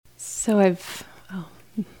So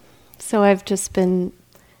I've just been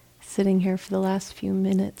sitting here for the last few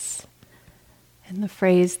minutes, and the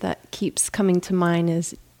phrase that keeps coming to mind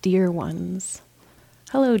is dear ones.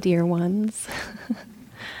 Hello, dear ones.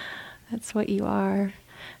 That's what you are.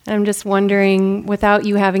 And I'm just wondering, without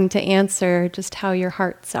you having to answer, just how your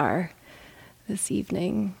hearts are this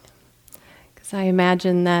evening. Because I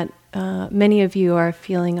imagine that many of you are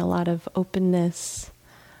feeling a lot of openness,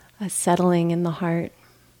 a settling in the heart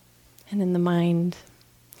and in the mind.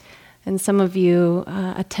 And some of you,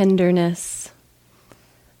 a tenderness.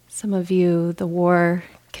 Some of you, the war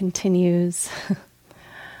continues.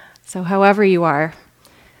 So however you are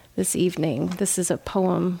this evening, this is a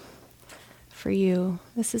poem for you.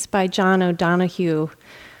 This is by John O'Donohue,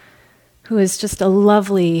 who is just a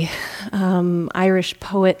lovely Irish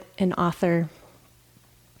poet and author.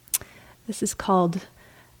 This is called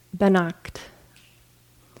Beannacht.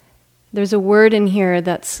 There's a word in here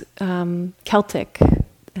that's Celtic.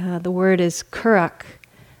 The word is currach,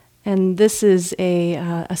 and this is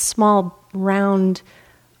a small, round,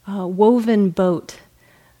 woven boat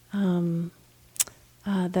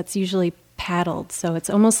that's usually paddled. So it's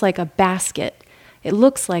almost like a basket. It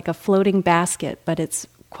looks like a floating basket, but it's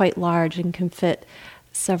quite large and can fit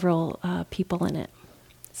several people in it.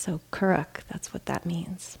 So currach, that's what that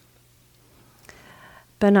means.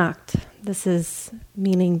 Beannacht, this is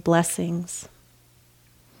meaning blessings.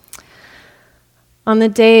 On the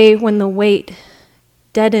day when the weight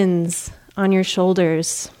deadens on your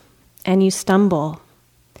shoulders and you stumble,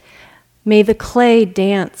 may the clay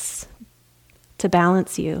dance to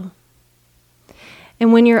balance you.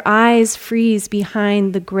 And when your eyes freeze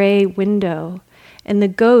behind the gray window and the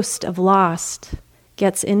ghost of lost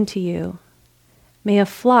gets into you, may a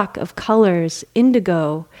flock of colors,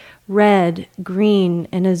 indigo, red, green,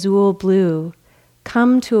 and azul blue,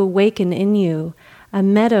 come to awaken in you a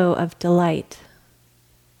meadow of delight.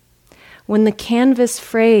 When the canvas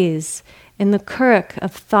frays and the currach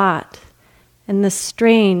of thought and the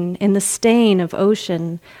stain of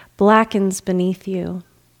ocean blackens beneath you,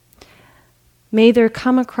 may there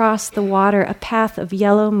come across the water a path of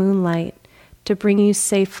yellow moonlight to bring you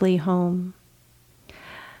safely home.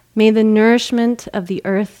 May the nourishment of the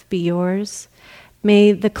earth be yours.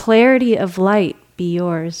 May the clarity of light be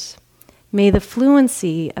yours. May the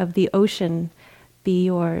fluency of the ocean be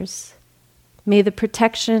yours. May the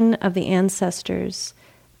protection of the ancestors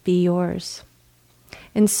be yours.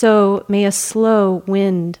 And so may a slow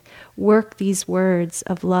wind work these words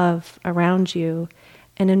of love around you,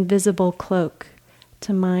 an invisible cloak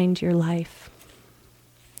to mind your life.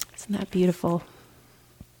 Isn't that beautiful?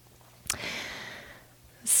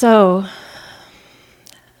 So,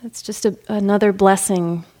 it's just another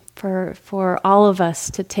blessing for all of us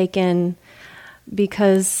to take in,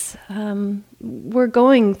 because we're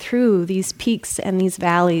going through these peaks and these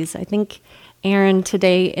valleys. I think Aaron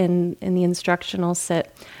today in the instructional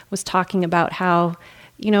sit was talking about how,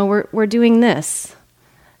 we're doing this,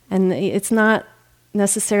 and it's not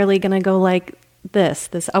necessarily going to go like this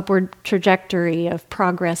upward trajectory of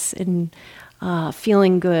progress in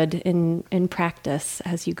feeling good in practice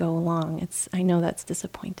as you go along. I know that's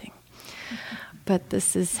disappointing, but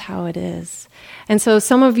this is how it is. And so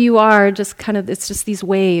some of you are just it's just these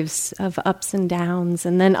waves of ups and downs,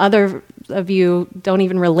 and then other of you don't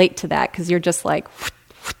even relate to that because you're just like,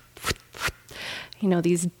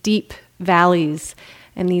 these deep valleys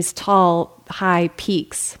and these tall, high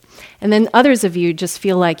peaks. And then others of you just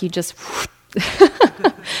feel like you're just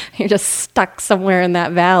stuck somewhere in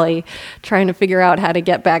that valley trying to figure out how to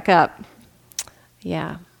get back up.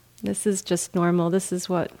 Yeah, this is just normal. This is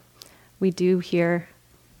what we do here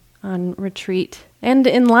on retreat and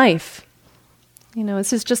in life.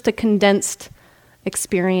 This is just a condensed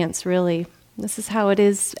experience, really. This is how it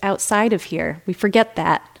is outside of here. We forget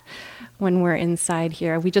that when we're inside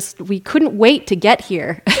here. We couldn't wait to get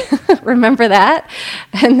here. Remember that?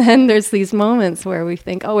 And then there's these moments where we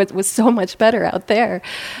think, oh, it was so much better out there.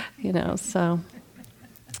 So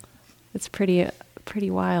it's pretty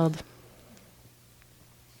wild.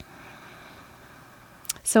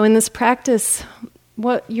 So in this practice,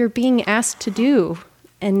 what you're being asked to do,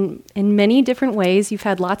 and in many different ways, you've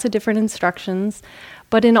had lots of different instructions,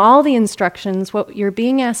 but in all the instructions, what you're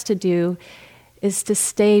being asked to do is to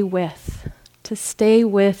stay with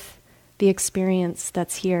the experience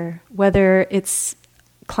that's here, whether it's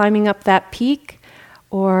climbing up that peak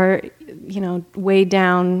or, way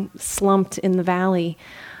down, slumped in the valley,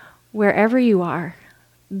 wherever you are.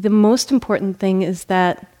 The most important thing is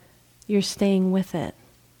that you're staying with it.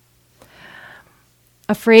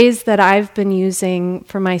 A phrase that I've been using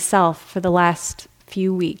for myself for the last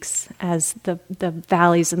few weeks as the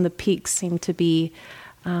valleys and the peaks seem to be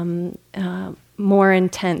more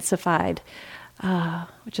intensified,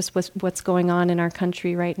 which is what's going on in our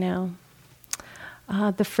country right now.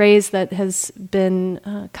 The phrase that has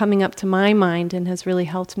been coming up to my mind and has really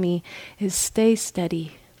helped me is stay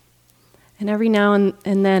steady. And every now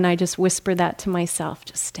and then I just whisper that to myself,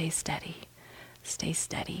 just stay steady, stay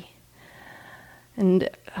steady. And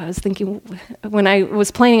I was thinking, when I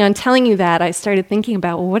was planning on telling you that, I started thinking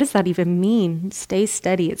about, well, what does that even mean? Stay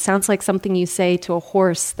steady. It sounds like something you say to a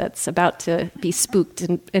horse that's about to be spooked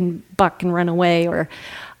and buck and run away. Or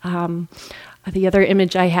the other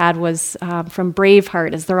image I had was from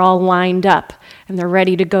Braveheart, as they're all lined up and they're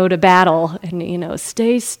ready to go to battle. And,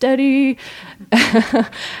 stay steady.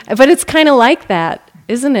 But it's kind of like that,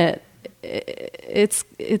 isn't it? It's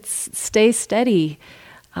stay steady.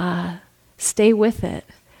 Stay with it.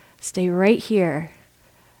 Stay right here.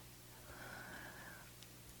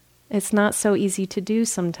 It's not so easy to do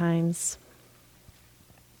sometimes.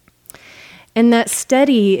 And that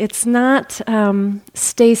steady, it's not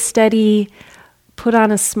stay steady, put on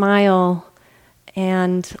a smile,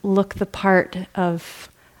 and look the part of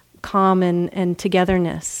calm and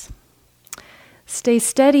togetherness. Stay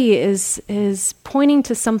steady is pointing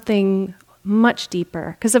to something much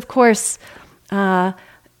deeper. Because of course,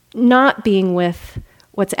 not being with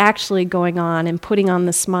what's actually going on and putting on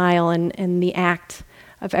the smile and the act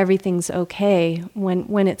of everything's okay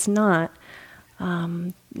when it's not,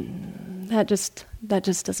 that just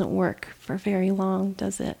doesn't work for very long,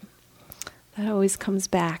 does it? That always comes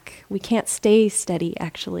back. We can't stay steady,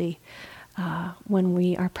 actually, when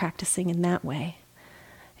we are practicing in that way.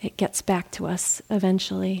 It gets back to us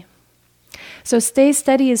eventually. So stay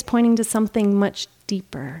steady is pointing to something much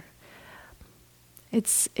deeper.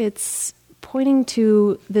 It's pointing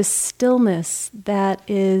to this stillness that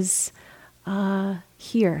is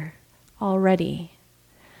here already.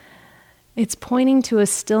 It's pointing to a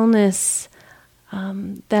stillness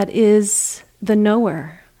that is the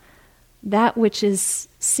knower, that which is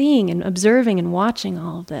seeing and observing and watching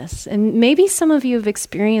all of this. And maybe some of you have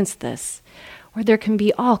experienced this, where there can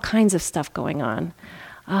be all kinds of stuff going on.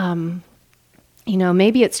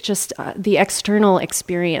 Maybe it's just the external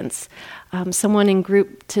experience. Someone in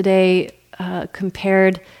group today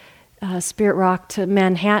compared Spirit Rock to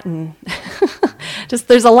Manhattan.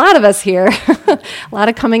 There's a lot of us here, a lot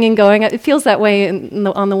of coming and going. It feels that way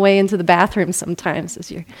on the way into the bathroom sometimes as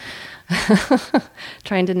you're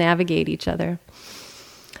trying to navigate each other.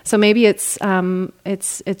 So maybe it's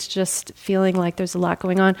just feeling like there's a lot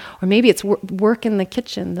going on, or maybe it's work in the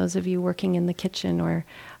kitchen. Those of you working in the kitchen, or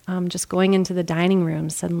just going into the dining room,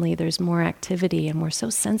 suddenly there's more activity, and we're so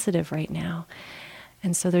sensitive right now.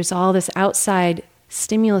 And so there's all this outside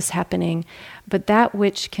stimulus happening, but that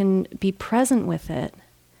which can be present with it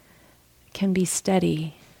can be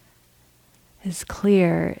steady, is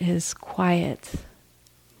clear, is quiet.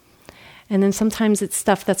 And then sometimes it's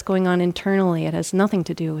stuff that's going on internally. It has nothing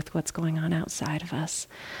to do with what's going on outside of us.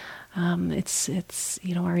 It's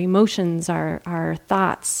our emotions, our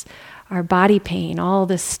thoughts, our body pain, all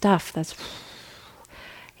this stuff that's,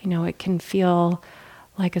 it can feel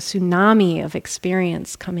like a tsunami of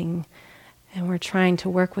experience coming, and we're trying to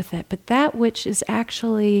work with it. But that which is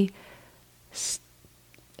actually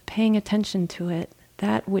paying attention to it,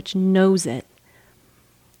 that which knows it,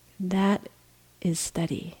 that is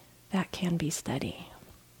steady. That can be steady.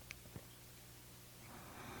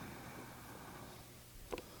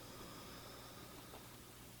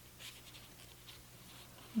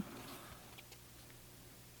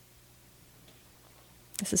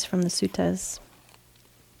 This is from the suttas.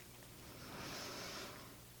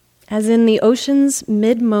 As in the ocean's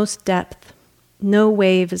midmost depth, no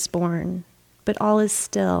wave is born, but all is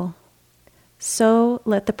still. So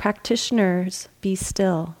let the practitioners be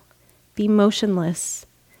still, be motionless,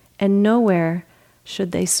 and nowhere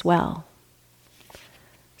should they swell.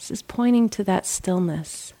 This is pointing to that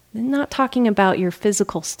stillness. They're not talking about your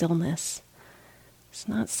physical stillness. It's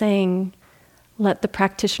not saying, let the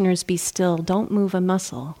practitioners be still, don't move a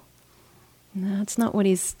muscle. No, that's not what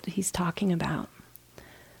he's talking about.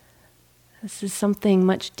 This is something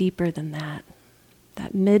much deeper than that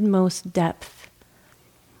midmost depth.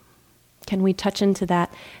 Can we touch into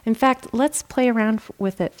that? In fact, let's play around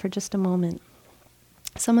with it for just a moment.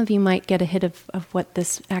 Some of you might get a hit of what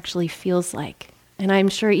this actually feels like. And I'm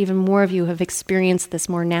sure even more of you have experienced this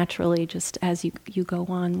more naturally just as you go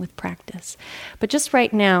on with practice. But just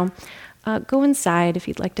right now, go inside. If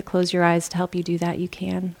you'd like to close your eyes to help you do that, you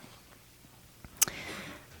can.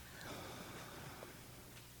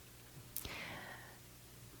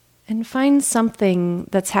 And find something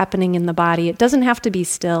that's happening in the body. It doesn't have to be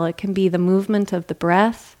still. It can be the movement of the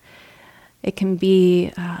breath. It can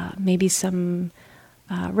be maybe some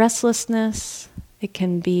restlessness. It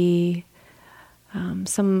can be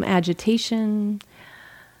some agitation.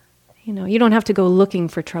 You don't have to go looking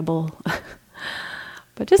for trouble.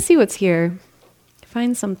 But just see what's here.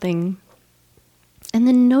 Find something. And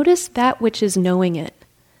then notice that which is knowing it.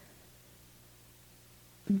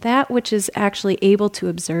 That which is actually able to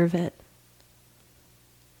observe it.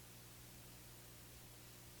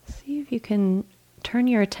 See if you can turn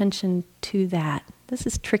your attention to that. This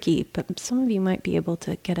is tricky, but some of you might be able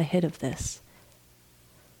to get a hit of this.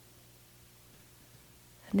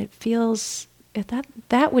 And it feels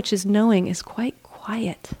that which is knowing is quite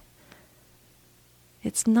quiet.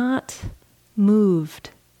 It's not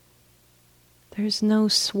moved. There's no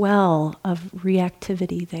swell of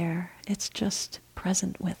reactivity there. It's just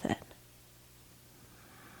present with it.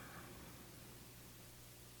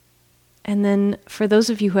 And then for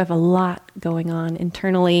those of you who have a lot going on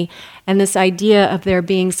internally, and this idea of there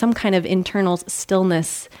being some kind of internal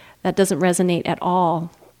stillness that doesn't resonate at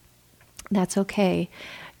all, that's okay.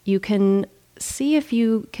 You can see if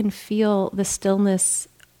you can feel the stillness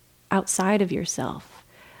outside of yourself.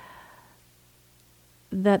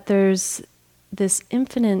 That there's this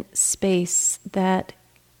infinite space that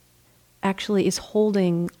actually is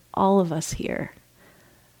holding all of us here.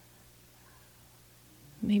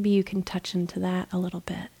 Maybe you can touch into that a little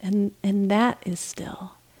bit. And that is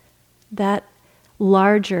still. That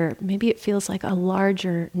larger, maybe it feels like a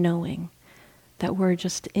larger knowing that we're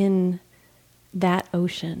just in that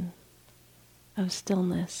ocean of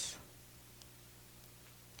stillness.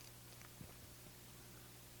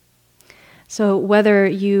 So whether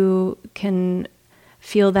you can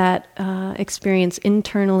feel that experience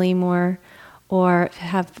internally more or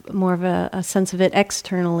have more of a sense of it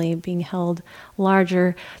externally, being held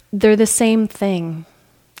larger, they're the same thing,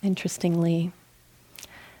 interestingly.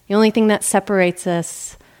 The only thing that separates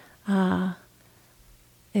us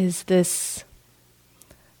is this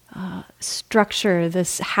structure,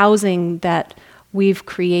 this housing that we've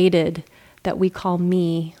created that we call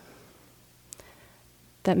me,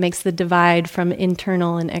 that makes the divide from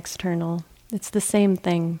internal and external. It's the same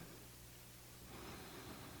thing.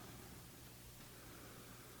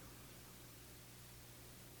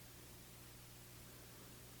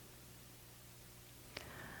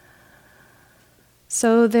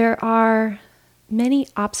 So there are many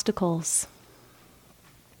obstacles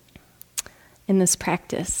in this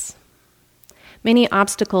practice. Many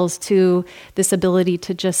obstacles to this ability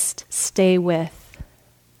to just stay with,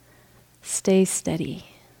 stay steady.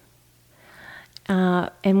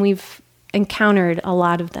 And we've encountered a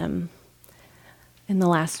lot of them in the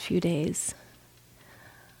last few days.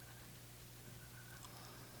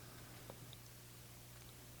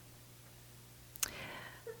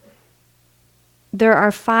 There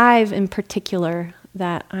are 5 in particular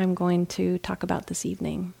that I'm going to talk about this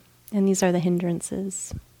evening, and these are the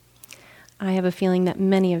hindrances. I have a feeling that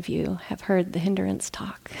many of you have heard the hindrance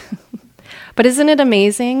talk. But isn't it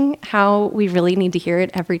amazing how we really need to hear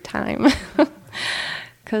it every time?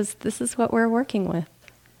 Because this is what we're working with.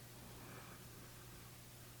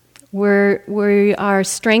 We are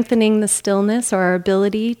strengthening the stillness, or our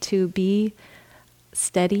ability to be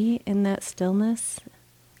steady in that stillness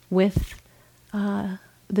with the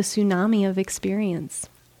tsunami of experience.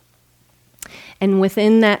 And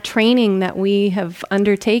within that training that we have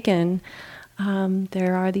undertaken,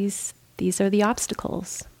 there are these are the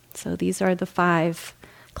obstacles. So these are the 5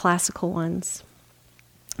 classical ones.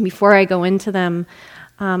 Before I go into them,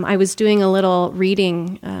 I was doing a little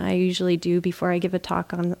reading I usually do before I give a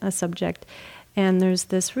talk on a subject. And there's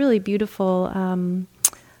this really beautiful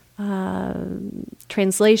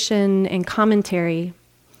translation and commentary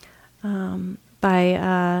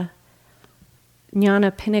by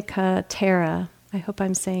Jnanapinika Thera. I hope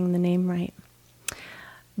I'm saying the name right.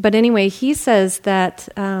 But anyway, he says that,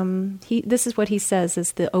 this is what he says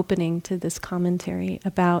as the opening to this commentary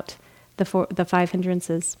about the 5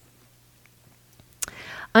 hindrances.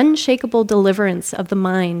 Unshakable deliverance of the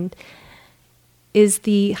mind is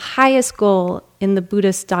the highest goal in the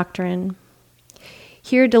Buddhist doctrine.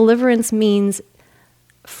 Here, deliverance means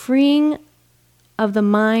freeing of the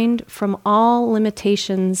mind from all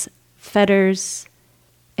limitations, fetters,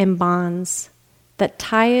 and bonds that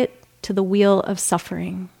tie it to the wheel of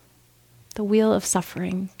suffering. The wheel of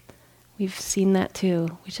suffering. We've seen that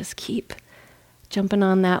too. We just keep jumping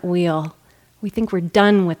on that wheel. We think we're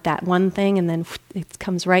done with that one thing and then it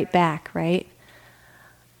comes right back, right?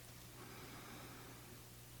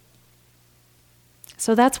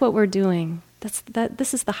 So that's what we're doing.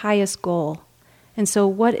 This is the highest goal. And so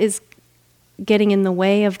what is getting in the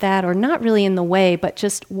way of that, or not really in the way, but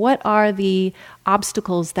just what are the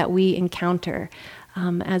obstacles that we encounter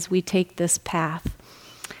as we take this path?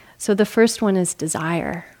 So the first one is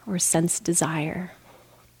desire, or sense desire.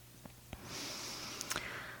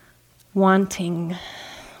 Wanting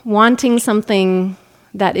something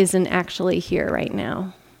that isn't actually here right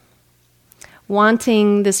now.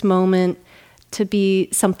 Wanting this moment to be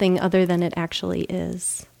something other than it actually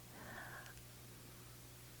is.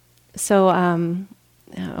 So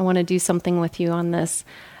I want to do something with you on this.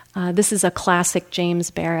 This is a classic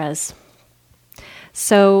James Baraz.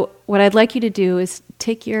 So what I'd like you to do is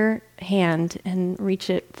take your hand and reach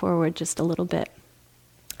it forward just a little bit.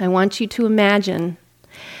 I want you to imagine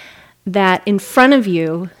that in front of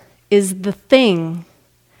you is the thing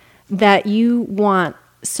that you want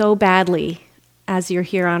so badly as you're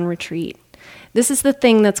here on retreat. This is the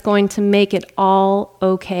thing that's going to make it all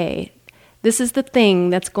okay. This is the thing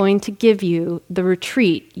that's going to give you the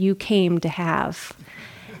retreat you came to have.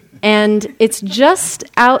 And it's just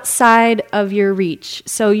outside of your reach.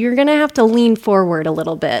 So you're going to have to lean forward a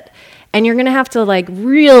little bit. And you're going to have to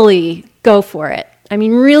really go for it. I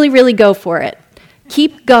mean, really, really go for it.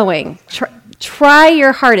 Keep going. Try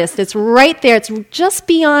your hardest. It's right there. It's just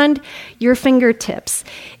beyond your fingertips.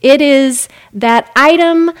 It is that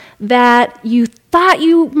item that you thought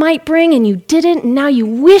you might bring and you didn't. And now you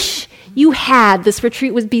wish you had. This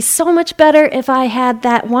retreat would be so much better if I had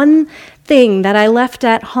that one thing that I left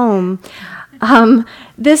at home.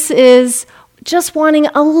 This is just wanting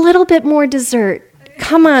a little bit more dessert.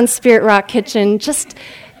 Come on, Spirit Rock Kitchen. Just,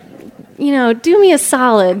 do me a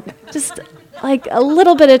solid. Just like a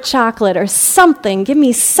little bit of chocolate or something. Give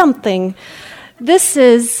me something. This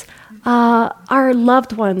is our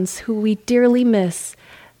loved ones who we dearly miss.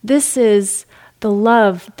 This is the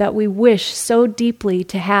love that we wish so deeply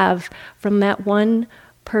to have from that one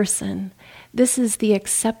person. This is the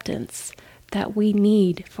acceptance that we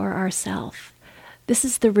need for ourselves. This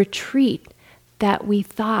is the retreat that we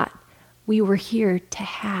thought we were here to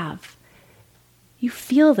have. You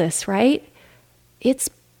feel this, right? It's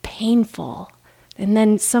painful. And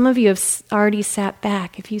then some of you have already sat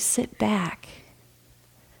back. If you sit back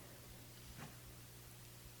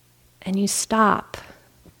and you stop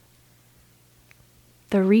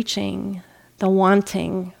the reaching, the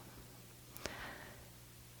wanting,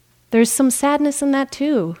 there's some sadness in that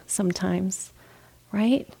too sometimes,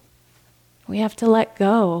 right? We have to let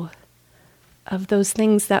go of those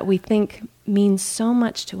things that we think mean so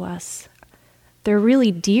much to us. They're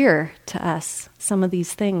really dear to us, some of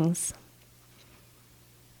these things.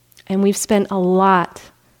 And we've spent a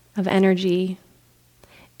lot of energy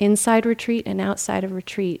inside retreat and outside of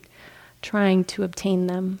retreat trying to obtain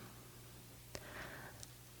them.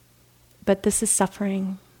 But this is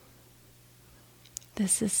suffering.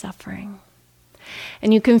 This is suffering.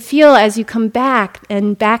 And you can feel as you come back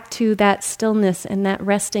and back to that stillness and that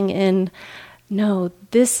resting in, no,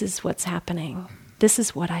 this is what's happening. This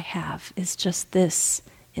is what I have, is just this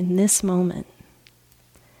in this moment.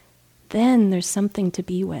 Then there's something to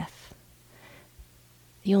be with.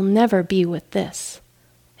 You'll never be with this.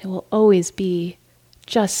 It will always be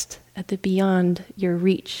just at the beyond your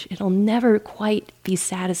reach. It'll never quite be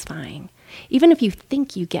satisfying. Even if you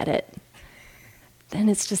think you get it, then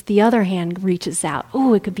it's just the other hand reaches out.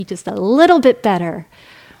 Oh, it could be just a little bit better.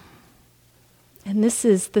 And this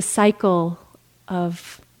is the cycle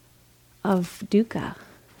of dukkha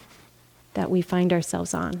that we find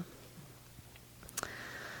ourselves on.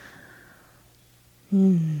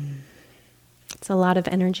 It's a lot of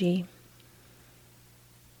energy.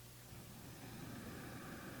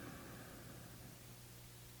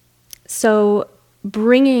 So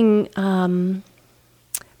bringing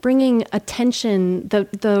attention,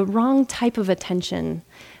 the wrong type of attention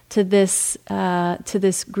to this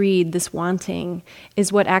greed, this wanting,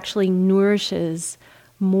 is what actually nourishes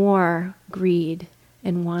more greed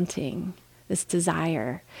and wanting, this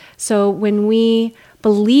desire. So when we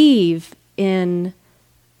believe in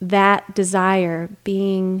that desire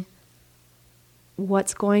being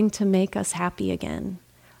what's going to make us happy again,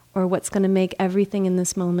 or what's going to make everything in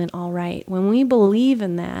this moment all right, when we believe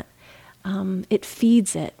in that, it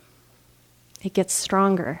feeds it. It gets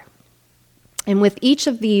stronger. And with each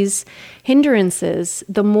of these hindrances,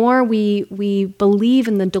 the more we believe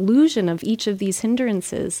in the delusion of each of these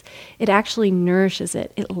hindrances, it actually nourishes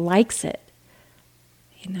it. It likes it.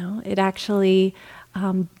 It actually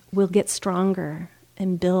will get stronger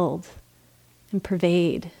and build and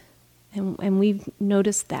pervade. And we've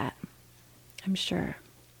noticed that, I'm sure.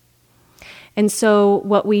 And so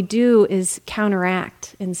what we do is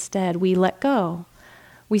counteract instead. We let go.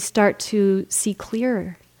 We start to see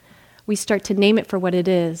clearer. We start to name it for what it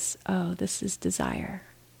is. Oh, this is desire.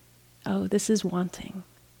 Oh, this is wanting.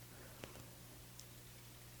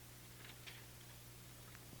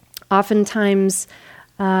 Oftentimes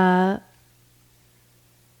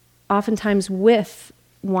with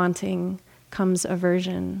wanting comes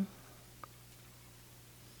aversion.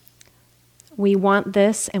 We want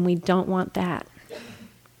this and we don't want that.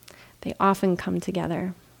 They often come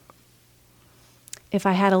together. If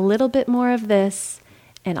I had a little bit more of this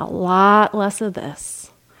and a lot less of this,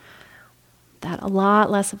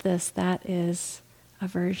 that is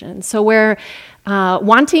aversion. So where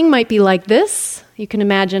wanting might be like this, you can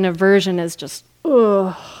imagine aversion as just,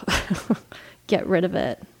 get rid of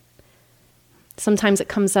it. Sometimes it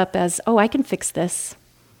comes up as, I can fix this.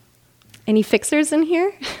 Any fixers in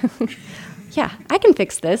here? Yeah, I can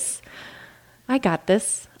fix this. I got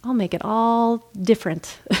this. I'll make it all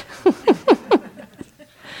different.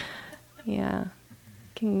 Yeah,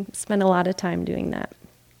 can spend a lot of time doing that.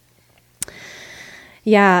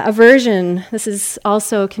 Yeah, aversion. This is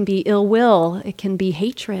also can be ill will. It can be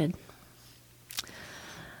hatred.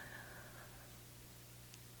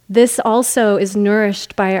 This also is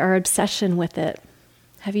nourished by our obsession with it.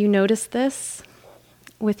 Have you noticed this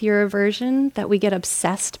with your aversion, that we get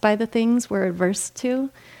obsessed by the things we're averse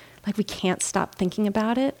to? Like we can't stop thinking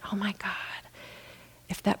about it. Oh my God,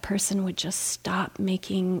 if that person would just stop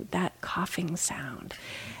making that coughing sound.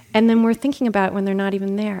 And then we're thinking about it when they're not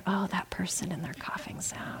even there. Oh, that person and their coughing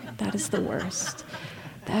sound. That is the worst.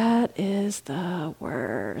 That is the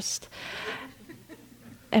worst.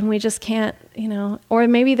 And we just can't, or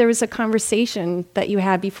maybe there was a conversation that you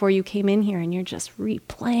had before you came in here and you're just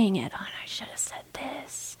replaying it. Oh, I should have said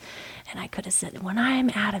this. And I could have said, when I'm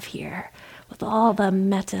out of here with all the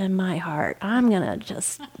metta in my heart, I'm going to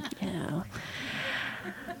just,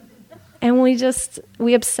 And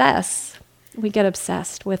we obsess. We get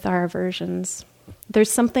obsessed with our aversions.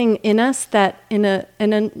 There's something in us that in a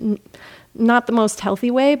not the most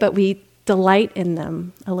healthy way, but we delight in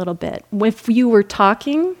them a little bit. If you were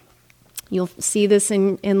talking, you'll see this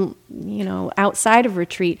in outside of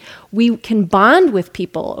retreat. We can bond with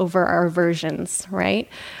people over our aversions, right?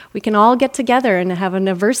 We can all get together and have an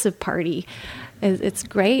aversive party. It's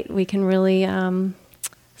great. We can really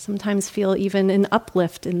sometimes feel even an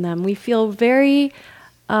uplift in them. We feel very,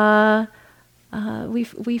 we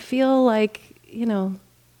feel like,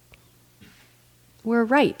 we're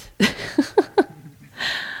right.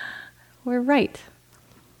 We're right.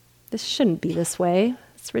 This shouldn't be this way.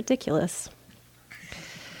 It's ridiculous.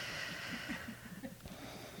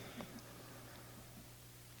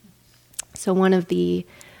 So one of the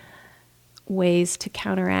ways to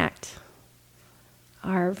counteract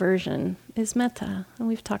our aversion is metta, and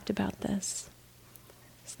we've talked about this.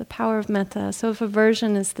 It's the power of metta. So if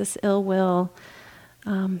aversion is this ill will,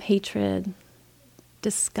 hatred,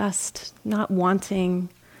 disgust, not wanting,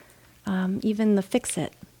 even the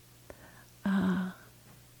fix-it,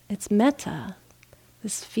 it's metta,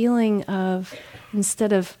 this feeling of,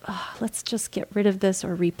 instead of, let's just get rid of this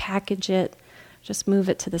or repackage it, just move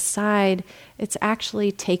it to the side, it's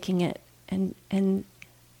actually taking it and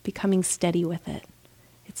becoming steady with it.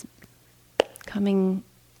 It's coming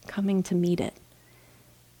to meet it.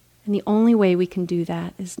 And the only way we can do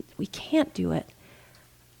that is we can't do it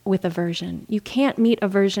with aversion. You can't meet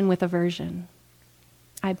aversion with aversion.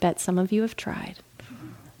 I bet some of you have tried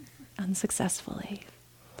unsuccessfully.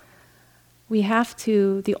 We have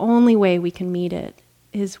to, the only way we can meet it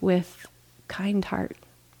is with kind heart.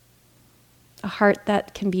 A heart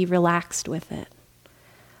that can be relaxed with it.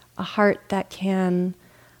 A heart that can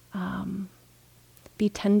be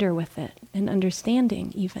tender with it and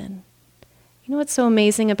understanding even. You know what's so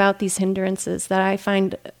amazing about these hindrances that I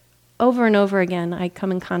find over and over again, I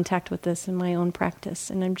come in contact with this in my own practice,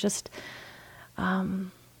 and I'm just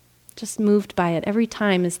moved by it every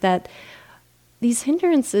time, is that these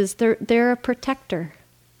hindrances, they're a protector.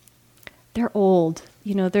 They're old,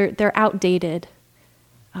 they're outdated,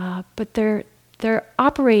 but they're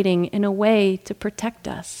operating in a way to protect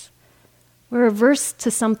us. We're averse to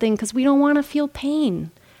something because we don't want to feel pain.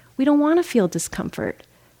 We don't want to feel discomfort.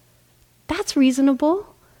 That's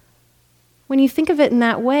reasonable. When you think of it in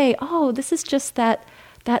that way, this is just that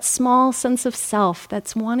small sense of self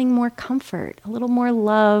that's wanting more comfort, a little more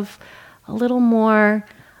love, a little more,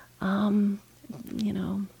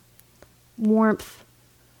 warmth.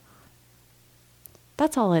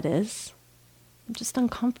 That's all it is. I'm just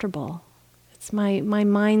uncomfortable. It's my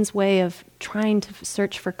mind's way of trying to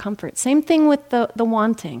search for comfort. Same thing with the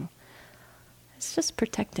wanting. It's just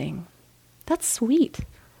protecting. That's sweet.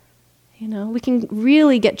 We can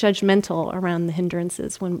really get judgmental around the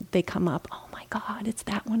hindrances when they come up. Oh my God, it's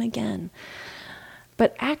that one again.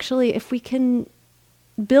 But actually, if we can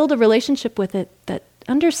build a relationship with it that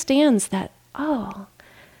understands that, oh,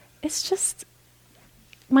 it's just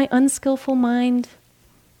my unskillful mind,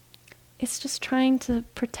 it's just trying to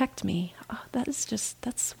protect me. Oh, that's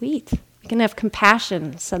sweet. We can have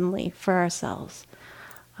compassion suddenly for ourselves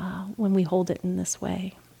when we hold it in this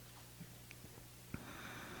way.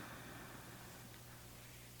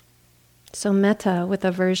 So metta with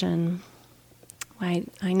aversion. I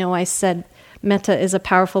know I said metta is a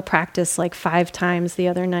powerful practice like 5 times the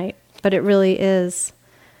other night, but it really is.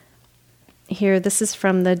 Here, this is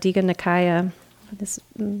from the Digha Nikaya,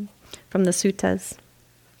 from the suttas.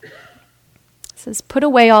 It says, put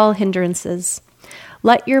away all hindrances.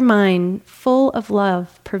 Let your mind full of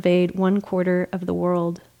love pervade 1/4 of the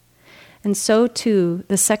world, and so too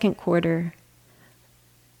the 2nd quarter,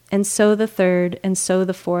 and so the 3rd, and so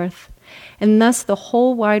the 4th, and thus the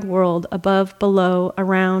whole wide world, above, below,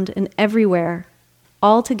 around, and everywhere,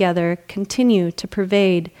 all together continue to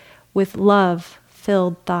pervade with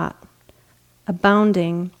love-filled thought,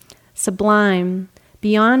 abounding, sublime,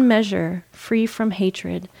 beyond measure, free from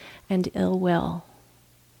hatred and ill will.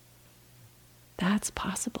 That's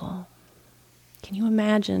possible. Can you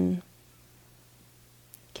imagine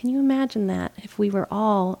that if we were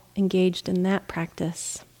all engaged in that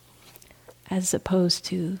practice as opposed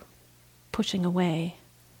to pushing away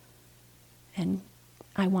and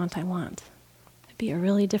I want. It'd be a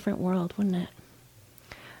really different world, wouldn't it?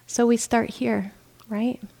 So we start here,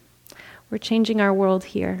 right? We're changing our world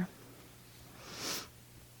here.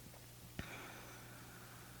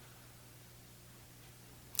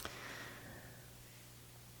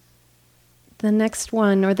 The next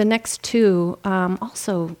one, or the next 2,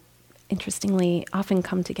 also, interestingly, often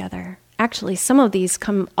come together. Actually, some of these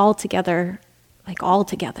come all together.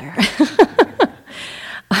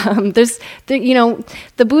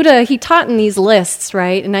 The Buddha, he taught in these lists,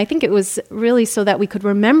 right? And I think it was really so that we could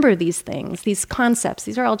remember these things, these concepts.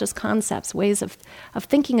 These are all just concepts, ways of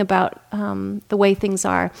thinking about the way things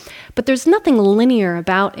are. But there's nothing linear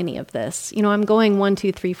about any of this. I'm going 1,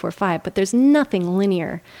 2, 3, 4, 5, but there's nothing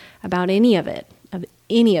linear about any of it.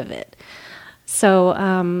 So,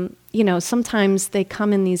 sometimes they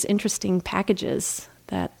come in these interesting packages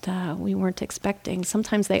that we weren't expecting.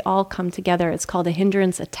 Sometimes they all come together. It's called a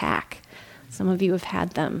hindrance attack. Some of you have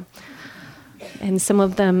had them. And some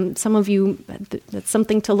of you, that's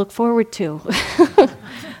something to look forward to.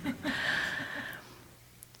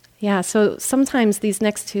 Yeah, so sometimes these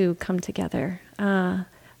next 2 come together.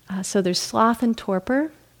 So there's sloth and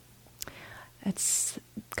torpor. It's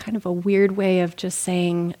kind of a weird way of just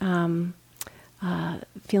saying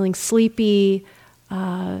feeling sleepy.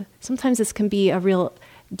 Sometimes this can be a real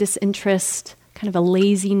disinterest, kind of a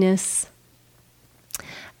laziness.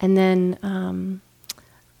 And then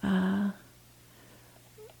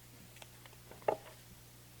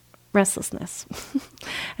restlessness.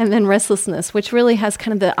 And then restlessness, which really has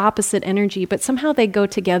kind of the opposite energy, but somehow they go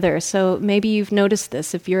together. So maybe you've noticed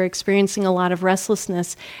this if you're experiencing a lot of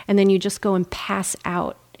restlessness and then you just go and pass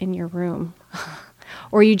out in your room.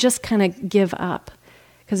 Or you just kind of give up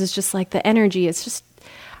because it's just like the energy,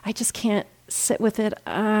 I just can't sit with it.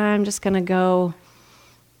 I'm just going to go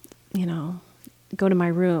to my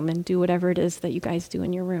room and do whatever it is that you guys do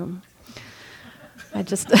in your room.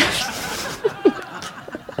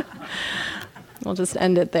 We'll just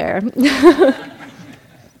end it there.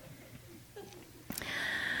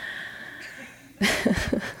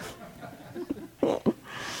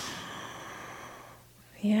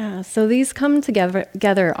 Yeah, so these come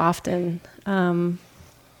together often.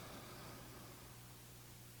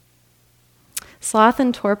 Sloth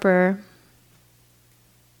and torpor.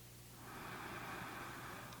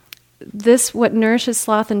 What nourishes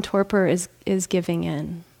sloth and torpor is giving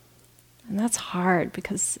in. And that's hard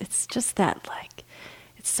because it's just that,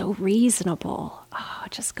 it's so reasonable. Oh,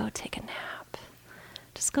 just go take a nap.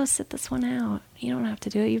 Just go sit this one out. You don't have to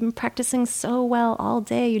do it. You've been practicing so well all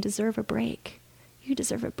day. You deserve a break. You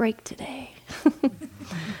deserve a break today.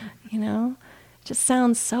 It just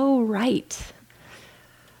sounds so right.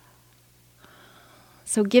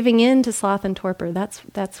 So giving in to sloth and torpor, that's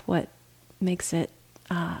what makes it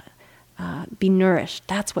be nourished.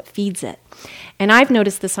 That's what feeds it. And I've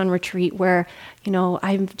noticed this on retreat where,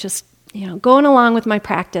 I'm just, going along with my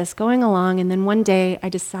practice, and then one day I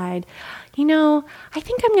decide, I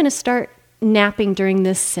think I'm going to start napping during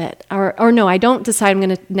this sit. Or no, I don't decide I'm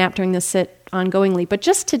going to nap during this sit ongoingly, but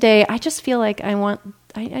just today, I just feel like I want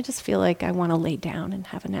to lay down and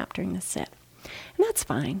have a nap during this sit. And that's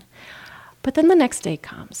fine. But then the next day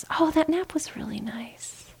comes. Oh, that nap was really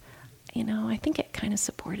nice. I think it kind of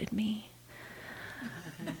supported me.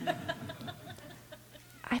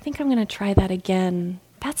 I think I'm going to try that again.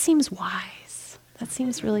 That seems wise. That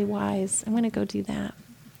seems really wise. I'm going to go do that.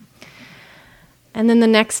 And then the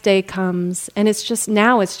next day comes, and it's just,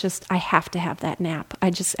 I have to have that nap.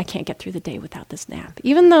 I can't get through the day without this nap.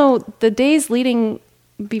 Even though the days leading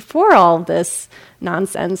before all this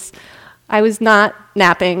nonsense, I was not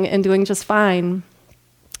napping and doing just fine.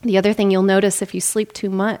 The other thing you'll notice if you sleep too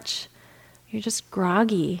much, you're just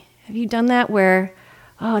groggy. Have you done that where,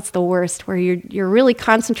 it's the worst, where you're really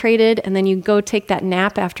concentrated and then you go take that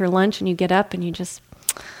nap after lunch and you get up and you just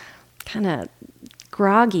kind of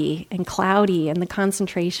groggy and cloudy and the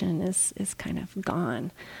concentration is kind of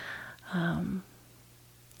gone.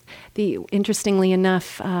 Interestingly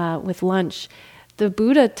enough, with lunch, the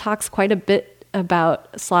Buddha talks quite a bit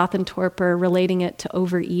about sloth and torpor, relating it to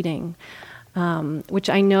overeating, which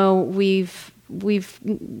I know we've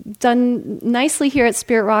done nicely here at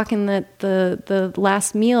Spirit Rock, in that the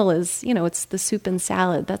last meal is, it's the soup and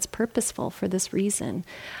salad. That's purposeful for this reason.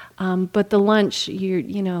 But the lunch,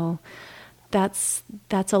 that's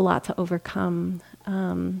a lot to overcome.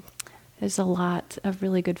 There's a lot of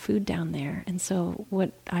really good food down there. And so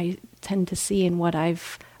what I tend to see and what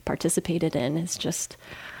I've participated in is just,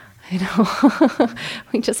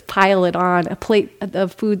 we just pile it on, a plate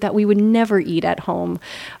of food that we would never eat at home,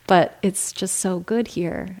 but it's just so good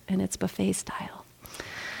here, and it's buffet style.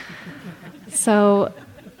 So,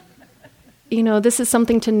 this is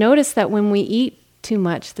something to notice, that when we eat too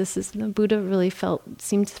much, the Buddha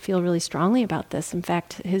seemed to feel really strongly about this. In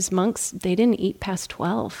fact, his monks, they didn't eat past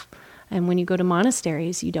 12. And when you go to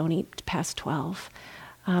monasteries, you don't eat past 12.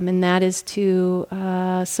 And that is to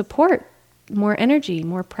support more energy,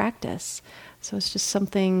 more practice. So it's just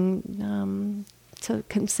something to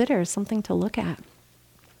consider, something to look at.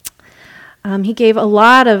 He gave a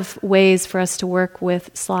lot of ways for us to work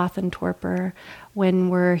with sloth and torpor when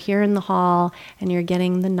we're here in the hall and you're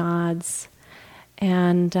getting the nods.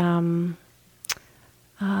 And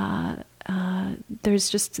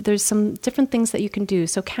there's some different things that you can do.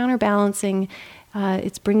 So counterbalancing,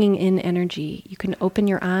 it's bringing in energy. You can open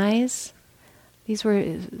your eyes. These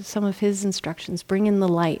were some of his instructions. Bring in the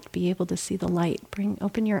light. Be able to see the light.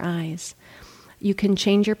 Open your eyes. You can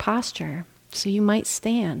change your posture. So you might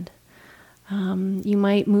stand. You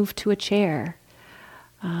might move to a chair.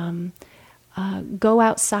 Go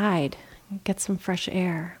outside. Get some fresh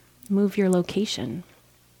air. Move your location.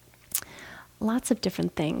 Lots of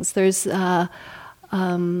different things. There's, I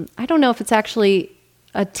don't know if it's actually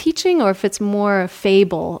a teaching or if it's more a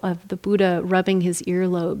fable of the Buddha rubbing his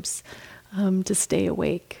earlobes to stay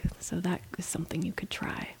awake. So that is something you could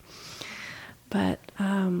try. But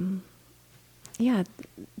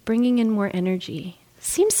bringing in more energy.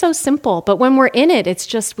 Seems so simple, but when we're in it, it's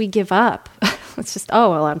just we give up. It's just,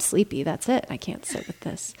 I'm sleepy. That's it. I can't sit with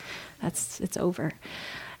this. It's over.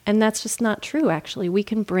 And that's just not true, actually. We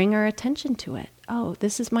can bring our attention to it. Oh,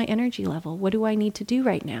 this is my energy level. What do I need to do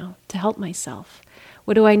right now to help myself?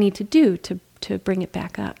 What do I need to do to bring it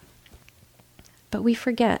back up? But we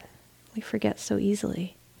forget. We forget so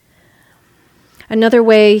easily. Another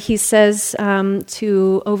way he says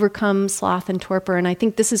to overcome sloth and torpor, and I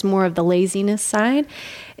think this is more of the laziness side,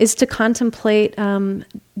 is to contemplate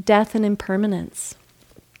death and impermanence.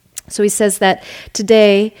 So he says that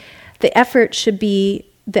today the effort should be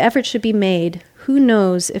made. Who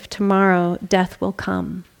knows if tomorrow death will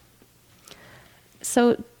come?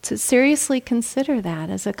 So to seriously consider that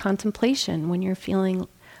as a contemplation when you're feeling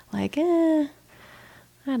like, I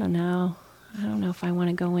don't know if I want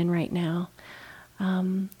to go in right now.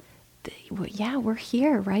 We're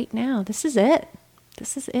here right now. This is it.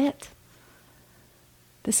 This is it.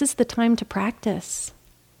 This is the time to practice.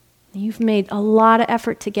 You've made a lot of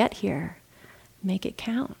effort to get here. Make it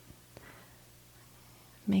count.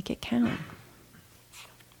 Make it count.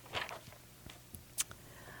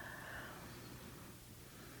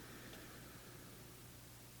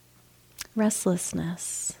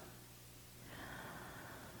 Restlessness.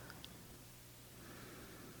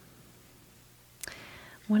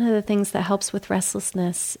 One of the things that helps with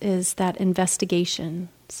restlessness is that investigation.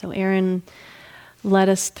 So Aaron led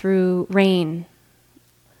us through rain.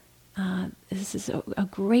 This is a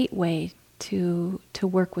great way to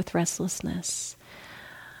work with restlessness.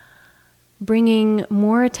 Bringing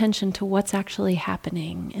more attention to what's actually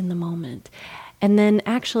happening in the moment. And then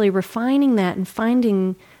actually refining that and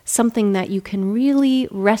finding something that you can really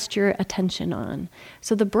rest your attention on.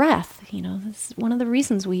 So the breath, this is one of the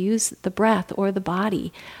reasons we use the breath or the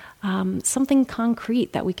body. something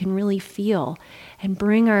concrete that we can really feel, and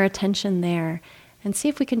bring our attention there and see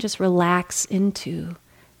if we can just relax into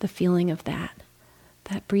the feeling of that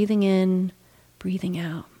breathing in, breathing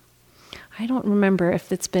out. I don't remember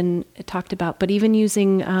if it's been talked about, but even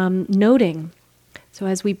using noting. So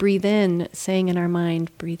as we breathe in, saying in our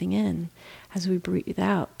mind, breathing in. As we breathe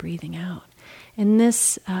out, breathing out. And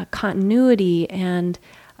this continuity and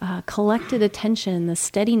collected attention, the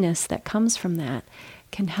steadiness that comes from that,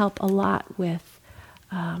 can help a lot with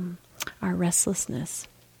our restlessness.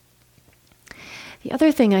 The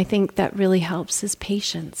other thing I think that really helps is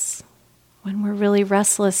patience. When we're really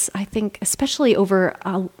restless, I think, especially over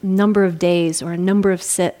a number of days or a number of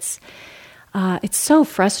sits, it's so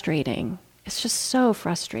frustrating. It's just so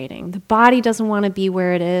frustrating. The body doesn't want to be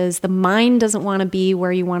where it is. The mind doesn't want to be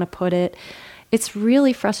where you want to put it. It's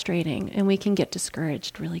really frustrating, and we can get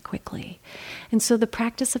discouraged really quickly. And so the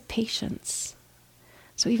practice of patience.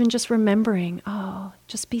 So even just remembering,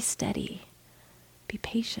 just be steady. Be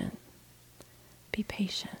patient. Be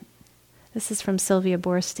patient. This is from Sylvia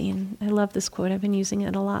Boorstein. I love this quote. I've been using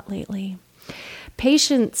it a lot lately.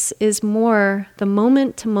 Patience is more the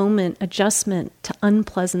moment-to-moment adjustment to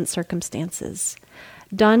unpleasant circumstances,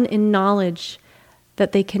 done in knowledge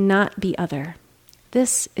that they cannot be other.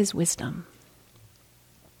 This is wisdom.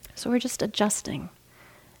 So we're just adjusting.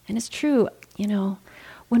 And it's true,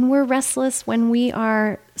 when we're restless, when we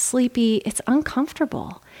are sleepy, it's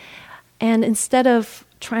uncomfortable. And instead of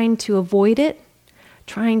trying to avoid it,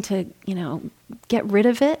 trying to, get rid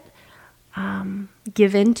of it,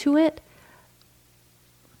 give into it,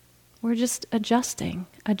 we're just adjusting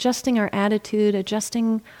our attitude,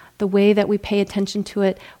 adjusting the way that we pay attention to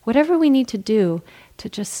it, whatever we need to do to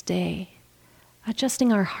just stay,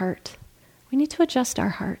 adjusting our heart. We need to adjust our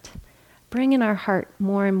heart, bring in our heart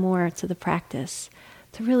more and more to the practice,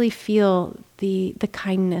 to really feel the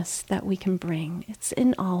kindness that we can bring. It's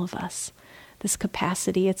in all of us, this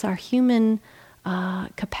capacity. It's our human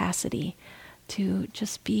capacity to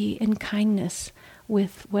just be in kindness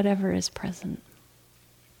with whatever is present.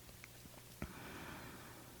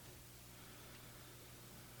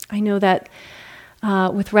 I know that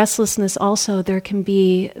with restlessness also, there can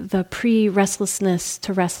be the pre-restlessness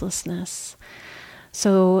to restlessness.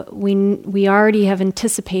 So we already have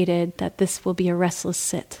anticipated that this will be a restless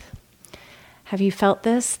sit. Have you felt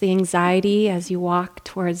this, the anxiety as you walk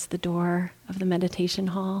towards the door of the meditation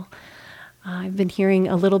hall? I've been hearing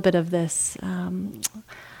a little bit of this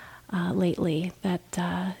lately,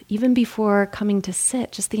 that even before coming to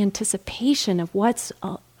sit, just the anticipation of what's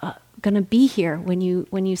going to be here when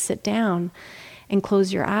you sit down and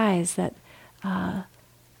close your eyes, that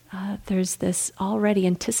there's this already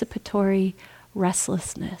anticipatory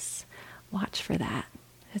restlessness. Watch for that.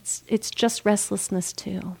 It's just restlessness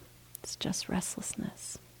too. It's just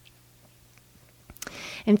restlessness.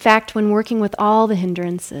 In fact, when working with all the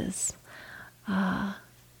hindrances,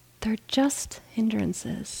 they're just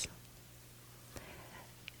hindrances.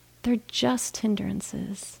 They're just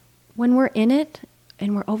hindrances. When we're in it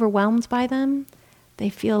and we're overwhelmed by them, they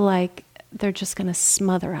feel like they're just going to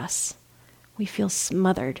smother us. We feel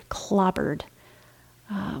smothered, clobbered,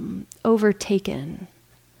 overtaken.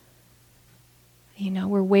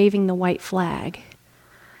 We're waving the white flag.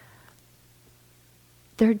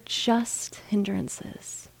 They're just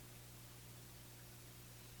hindrances.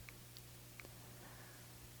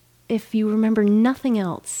 If you remember nothing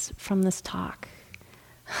else from this talk,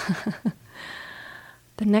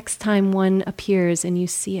 the next time one appears and you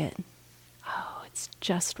see it, it's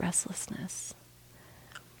just restlessness.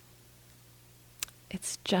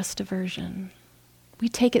 It's just aversion. We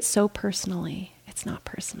take it so personally. It's not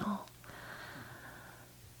personal.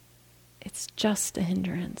 It's just a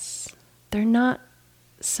hindrance. They're not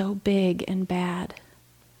so big and bad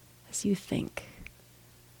as you think.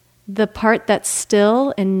 The part that's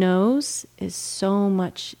still and knows is so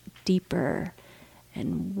much deeper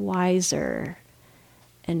and wiser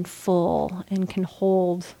and full and can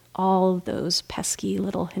hold all of those pesky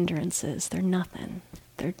little hindrances. They're nothing.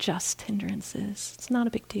 They're just hindrances. It's not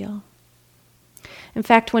a big deal. In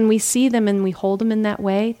fact, when we see them and we hold them in that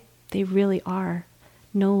way, they really are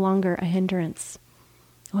no longer a hindrance.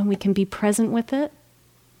 When we can be present with it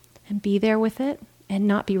and be there with it and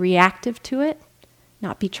not be reactive to it,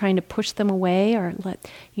 not be trying to push them away or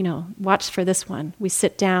watch for this one. We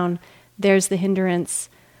sit down, there's the hindrance.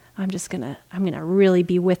 I'm gonna really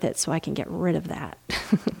be with it so I can get rid of that.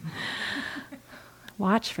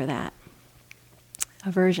 Watch for that.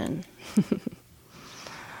 Aversion.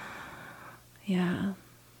 Yeah.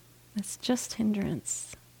 It's just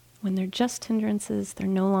hindrance. When they're just hindrances, they're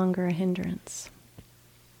no longer a hindrance.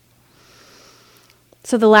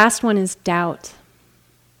 So the last one is doubt.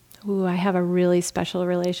 Ooh, I have a really special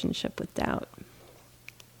relationship with doubt.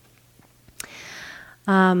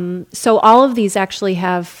 So all of these actually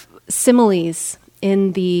have similes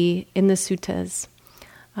in the suttas.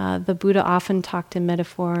 The Buddha often talked in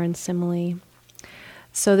metaphor and simile.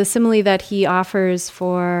 So the simile that he offers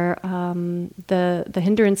for the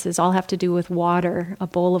hindrances all have to do with water, a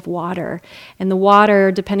bowl of water. And the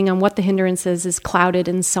water, depending on what the hindrance is clouded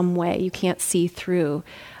in some way. You can't see through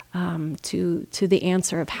to the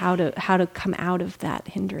answer of how to come out of that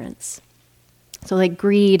hindrance. So like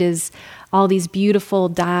greed is all these beautiful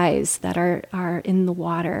dyes that are in the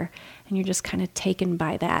water, and you're just kind of taken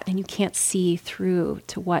by that, and you can't see through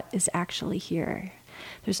to what is actually here.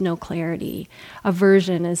 There's no clarity.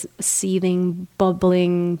 Aversion is seething,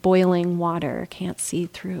 bubbling, boiling water, can't see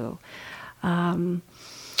through.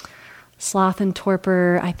 Sloth and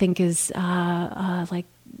torpor, I think, is like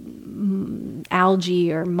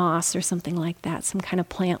algae or moss or something like that, some kind of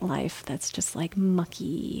plant life that's just like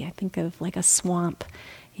mucky. I think of like a swamp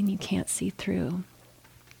and you can't see through.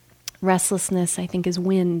 Restlessness, I think, is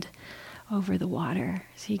wind over the water.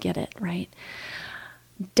 So you get it, right?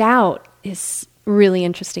 Doubt is really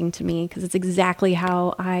interesting to me because it's exactly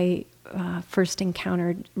how I first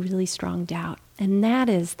encountered really strong doubt. And that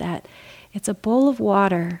is that it's a bowl of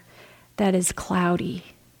water that is cloudy.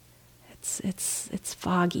 It's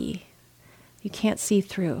foggy. You can't see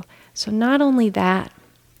through. So not only that,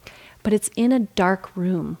 but it's in a dark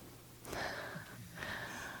room.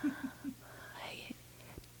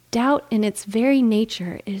 Doubt in its very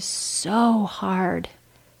nature is so hard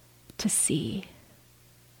to see,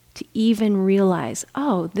 to even realize,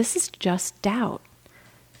 oh, this is just doubt.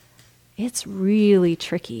 It's really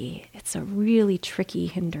tricky. It's a really tricky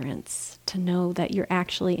hindrance to know that you're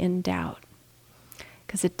actually in doubt.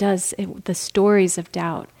 Because the stories of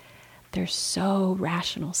doubt, they're so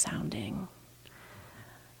rational sounding.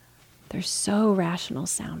 They're so rational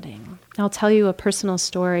sounding. I'll tell you a personal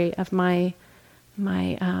story of my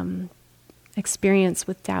experience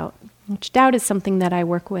with doubt, which doubt is something that I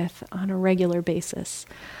work with on a regular basis.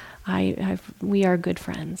 We are good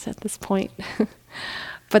friends at this point.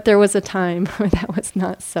 But there was a time where that was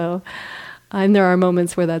not so. And there are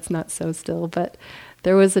moments where that's not so still, but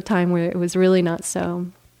there was a time where it was really not so.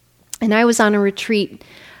 And I was on a retreat,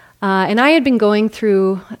 and I had been going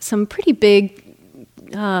through some pretty big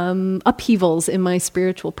upheavals in my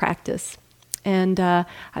spiritual practice. And I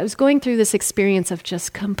was going through this experience of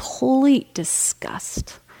just complete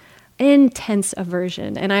disgust, intense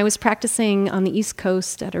aversion. And I was practicing on the East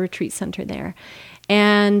Coast at a retreat center there.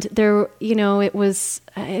 And there,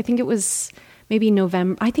 I think it was maybe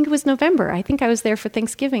November. I think it was November. I think I was there for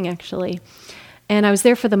Thanksgiving, actually. And I was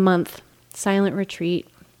there for the month, silent retreat.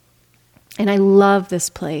 And I love this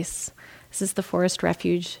place. This is the Forest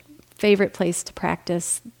Refuge, favorite place to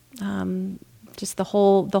practice. Just the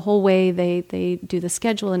whole way they do the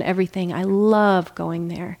schedule and everything. I love going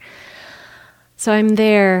there. So I'm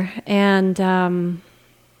there, and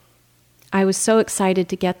I was so excited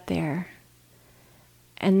to get there.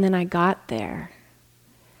 And then I got there,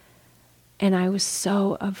 and I was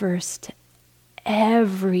so averse to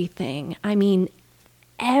everything. I mean,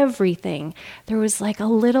 everything. There was like a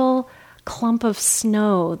little clump of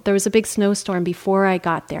snow. There was a big snowstorm before I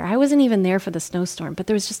got there. I wasn't even there for the snowstorm, but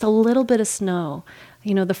there was just a little bit of snow,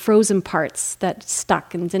 the frozen parts that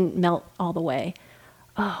stuck and didn't melt all the way.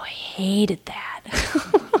 Oh, I hated that.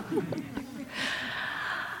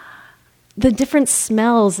 The different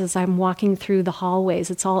smells as I'm walking through the hallways,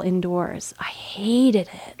 it's all indoors. I hated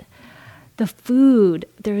it. The food,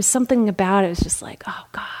 there was something about it. It was just like, oh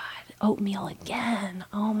God, oatmeal again.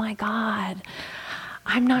 Oh my God.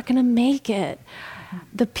 I'm not going to make it.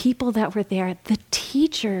 The people that were there, the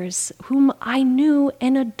teachers whom I knew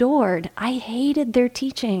and adored, I hated their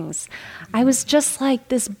teachings. I was just like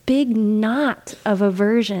this big knot of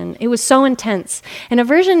aversion. It was so intense. And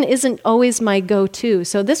aversion isn't always my go-to.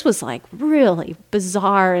 So this was like really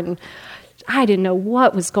bizarre, and I didn't know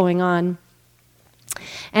what was going on.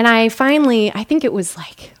 And I think it was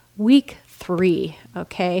like week 3,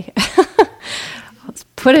 okay? Let's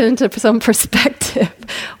put it into some perspective.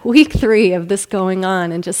 Week 3 of this going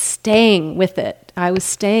on and just staying with it. I was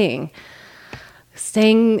staying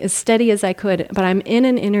as steady as I could. But I'm in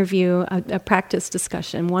an interview, a practice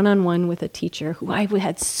discussion, one-on-one with a teacher who I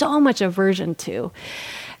had so much aversion to.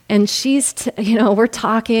 And she's, we're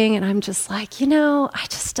talking, and I'm just like, I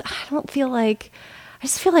just feel like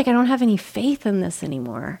I don't have any faith in this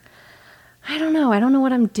anymore. I don't know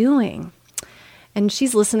what I'm doing. And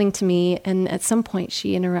she's listening to me, and at some point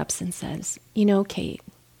she interrupts and says, Kate,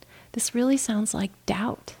 this really sounds like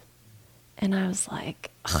doubt. And I was like,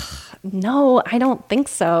 no, I don't think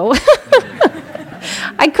so.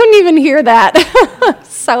 I couldn't even hear that.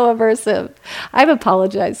 So aversive. I've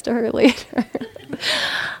apologized to her later.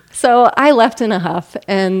 So I left in a huff,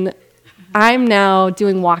 and I'm now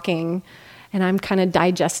doing walking, and I'm kind of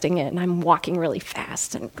digesting it, and I'm walking really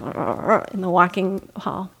fast and in the walking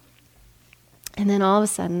hall. And then all of a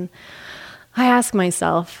sudden, I ask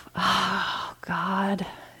myself, oh, God,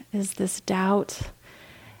 is this doubt?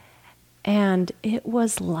 And it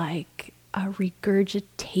was like a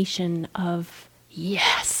regurgitation of,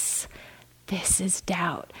 yes, this is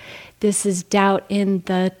doubt. This is doubt in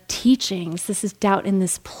the teachings. This is doubt in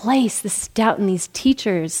this place. This is doubt in these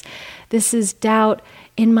teachers. This is doubt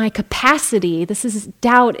in my capacity. This is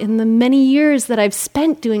doubt in the many years that I've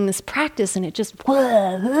spent doing this practice, and it just,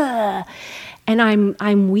 and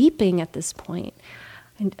I'm weeping at this point.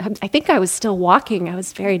 And I think I was still walking. I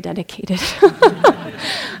was very dedicated.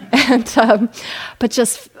 But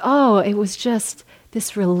it was just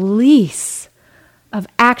this release of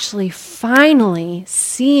actually finally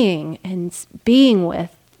seeing and being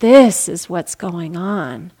with, this is what's going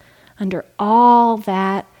on under all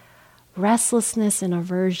that restlessness and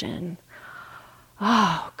aversion.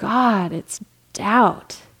 Oh, God, it's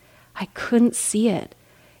doubt. I couldn't see it.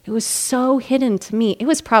 It was so hidden to me. It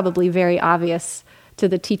was probably very obvious to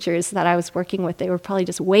the teachers that I was working with. They were probably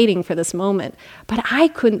just waiting for this moment. But I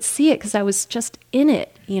couldn't see it because I was just in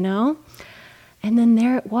it, And then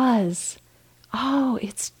there it was. Oh,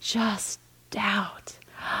 it's just doubt.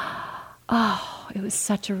 Oh, it was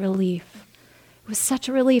such a relief. It was such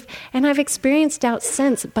a relief. And I've experienced doubt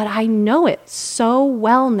since, but I know it so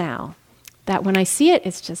well now that when I see it,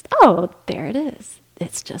 it's just, oh, there it is.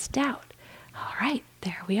 It's just doubt. All right,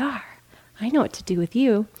 there we are. I know what to do with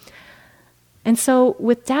you. And so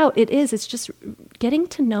with doubt, it's just getting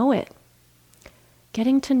to know it.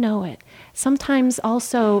 Getting to know it. Sometimes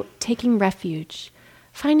also taking refuge.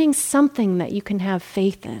 Finding something that you can have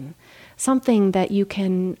faith in. Something that you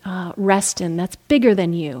can rest in that's bigger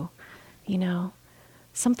than you.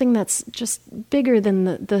 Something that's just bigger than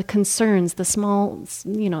the concerns, the small,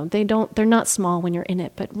 they're not small when you're in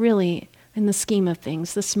it, but really in the scheme of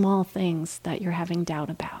things, the small things that you're having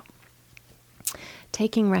doubt about.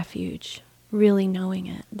 Taking refuge. Really knowing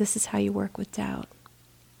it. This is how you work with doubt.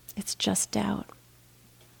 It's just doubt.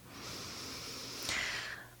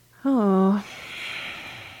 Oh.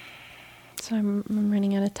 So I'm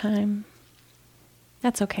running out of time.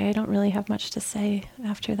 That's okay. I don't really have much to say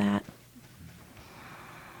after that.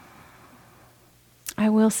 I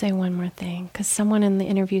will say one more thing, because someone in the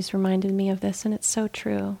interviews reminded me of this, and it's so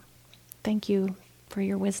true. Thank you for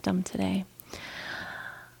your wisdom today.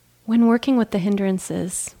 When working with the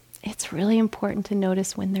hindrances, it's really important to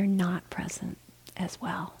notice when they're not present as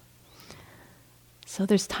well. So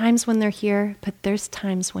there's times when they're here, but there's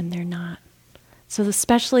times when they're not. So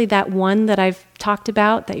especially that one that I've talked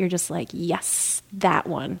about, that you're just like, yes, that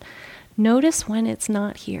one. Notice when it's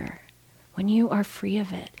not here, when you are free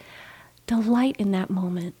of it. Delight in that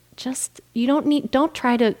moment. Don't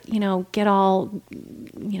try to, get all,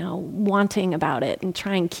 wanting about it and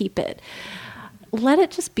try and keep it. Let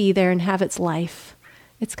it just be there and have its life.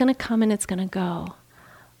 It's going to come and it's going to go.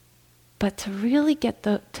 But to really get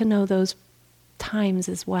to know those times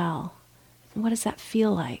as well. What does that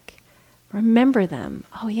feel like? Remember them.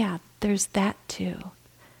 Oh yeah, there's that too.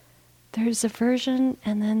 There's aversion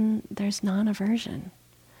and then there's non-aversion.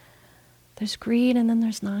 There's greed and then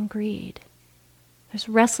there's non-greed. There's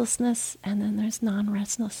restlessness and then there's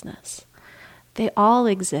non-restlessness. They all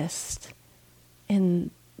exist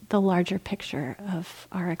in the larger picture of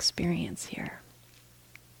our experience here.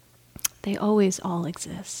 They always all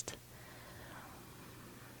exist.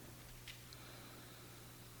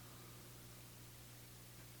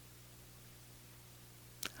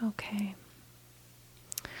 Okay.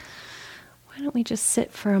 Why don't we just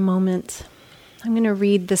sit for a moment? I'm going to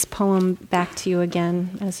read this poem back to you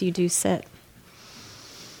again as you do sit.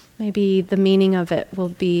 Maybe the meaning of it will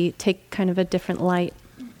take kind of a different light.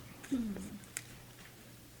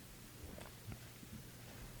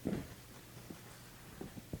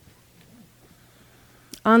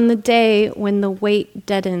 On the day when the weight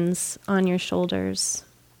deadens on your shoulders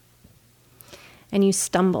and you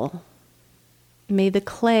stumble, may the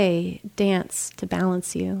clay dance to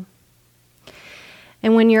balance you.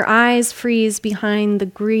 And when your eyes freeze behind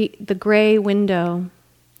the gray window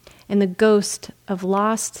and the ghost of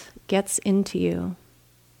lost gets into you,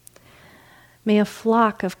 may a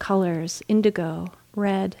flock of colors, indigo,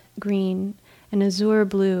 red, green, and azure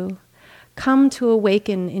blue, come to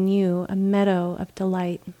awaken in you a meadow of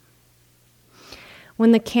delight.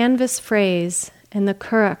 When the canvas frays and the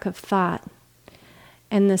currach of thought,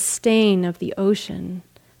 and the stain of the ocean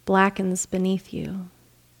blackens beneath you.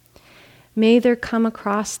 May there come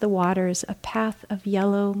across the waters a path of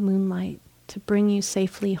yellow moonlight to bring you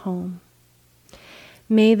safely home.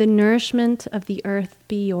 May the nourishment of the earth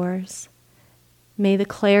be yours. May the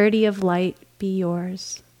clarity of light be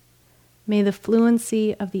yours. May the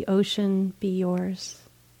fluency of the ocean be yours.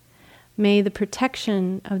 May the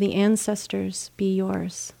protection of the ancestors be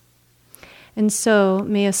yours. And so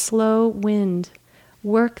may a slow wind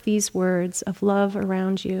work these words of love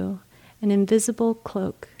around you, an invisible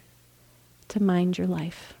cloak to mind your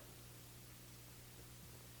life.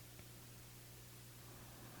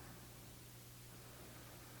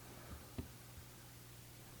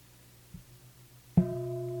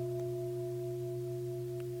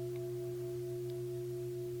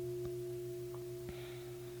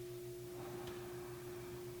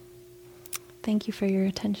 Thank you for your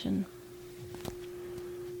attention.